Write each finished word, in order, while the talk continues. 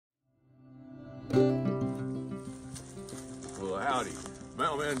Well, howdy.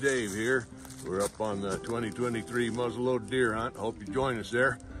 Mountain Man Dave here. We're up on the 2023 muzzleloader deer hunt. Hope you join us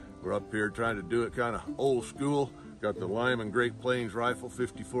there. We're up here trying to do it kind of old school. Got the Lyman Great Plains rifle,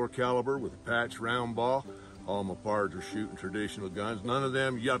 54 caliber with a patch round ball. All my pards are shooting traditional guns. None of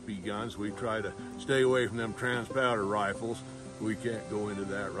them yuppie guns. We try to stay away from them trans-powder rifles. We can't go into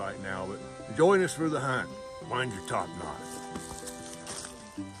that right now, but join us for the hunt. Mind your top knot.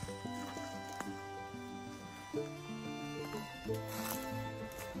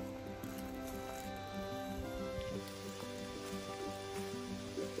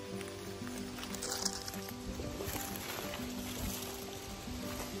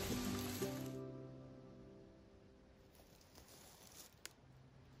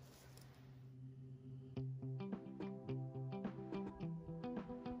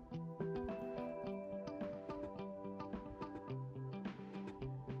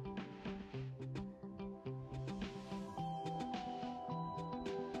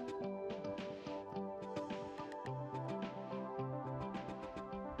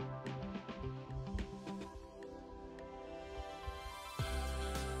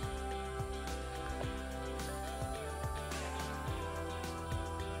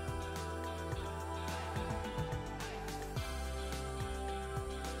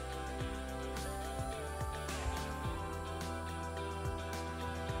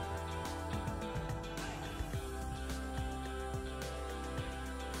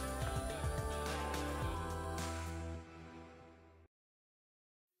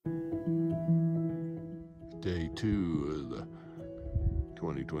 Day 2 of the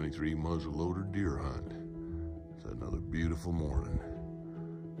 2023 muzzleloader deer hunt. It's another beautiful morning.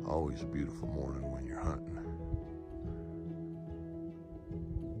 Always a beautiful morning when you're hunting.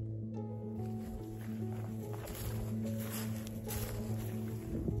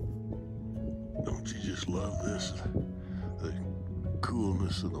 Don't you just love this? The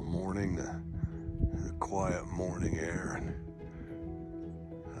coolness of the morning, the quiet morning air. And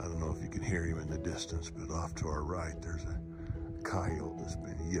I don't know if you can hear him in the distance, but off to our right, there's a coyote that's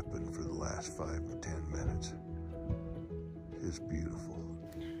been yipping for the last 5 or 10 minutes. It's beautiful.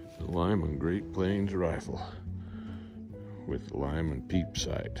 The Lyman Great Plains rifle with the Lyman peep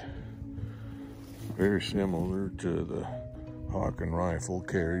sight. Very similar to the Hawken rifle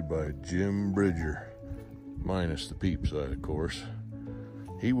carried by Jim Bridger, minus the peep sight, of course.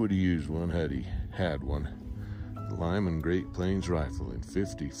 He would have used one had he had one. The Lyman Great Plains rifle in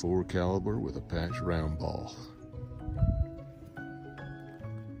 54 caliber with a patch round ball.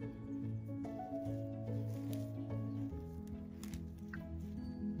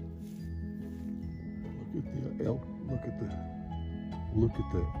 Look at the elk, look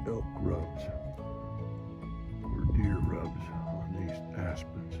at the elk rubs or deer rubs on these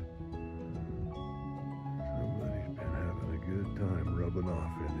aspens. Somebody's been having a good time rubbing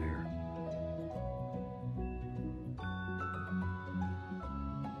off in here.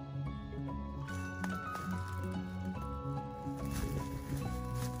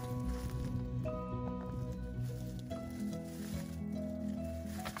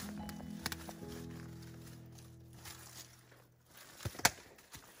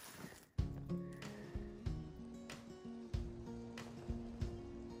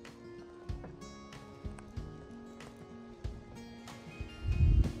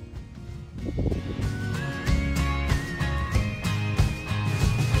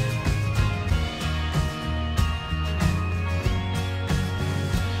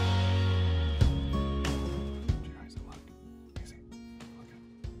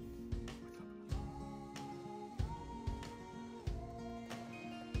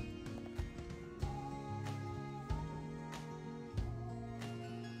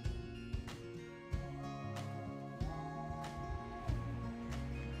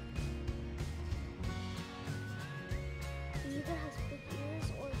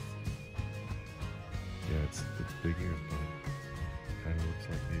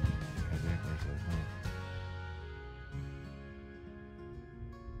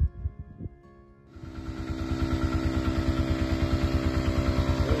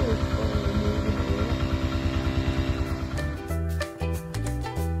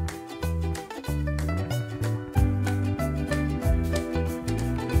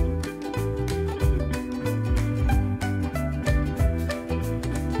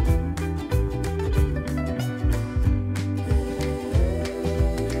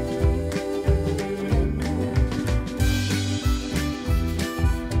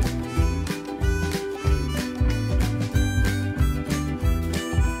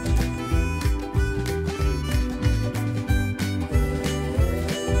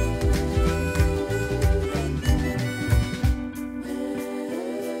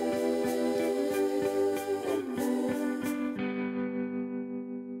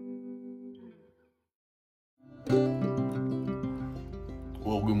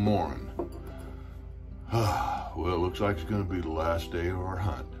 Well, good morning. Well, it looks like it's going to be the last day of our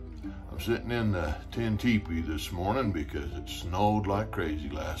hunt. I'm sitting in the tin teepee this morning because it snowed like crazy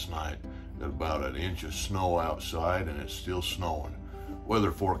last night. Got about an inch of snow outside and it's still snowing.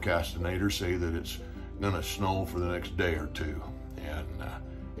 Weather forecastinators say that it's going to snow for the next day or two. And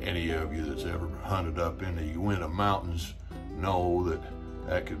any of you that's ever hunted up in the Uinta mountains know that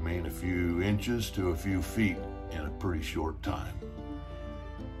that could mean a few inches to a few feet in a pretty short time.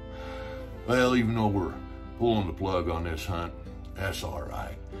 Well, even though we're pulling the plug on this hunt, that's all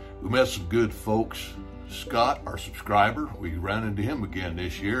right. We met some good folks. Scott, our subscriber, we ran into him again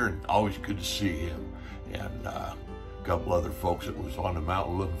this year, and always good to see him. And a couple other folks that was on the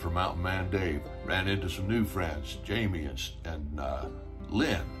mountain looking for Mountain Man Dave. Ran into some new friends, Jamie and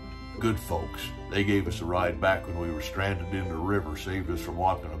Lynn. Good folks. They gave us a ride back when we were stranded in the river, saved us from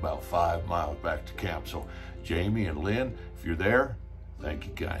walking about 5 miles back to camp. So Jamie and Lynn, if you're there, thank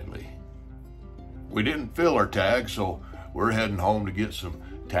you kindly. We didn't fill our tags, so we're heading home to get some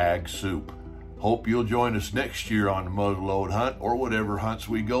tag soup. Hope you'll join us next year on the muzzleload hunt or whatever hunts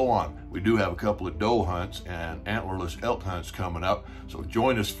we go on. We do have a couple of doe hunts and antlerless elk hunts coming up, so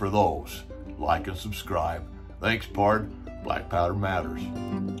join us for those. Like and subscribe. Thanks, pard. Black powder matters.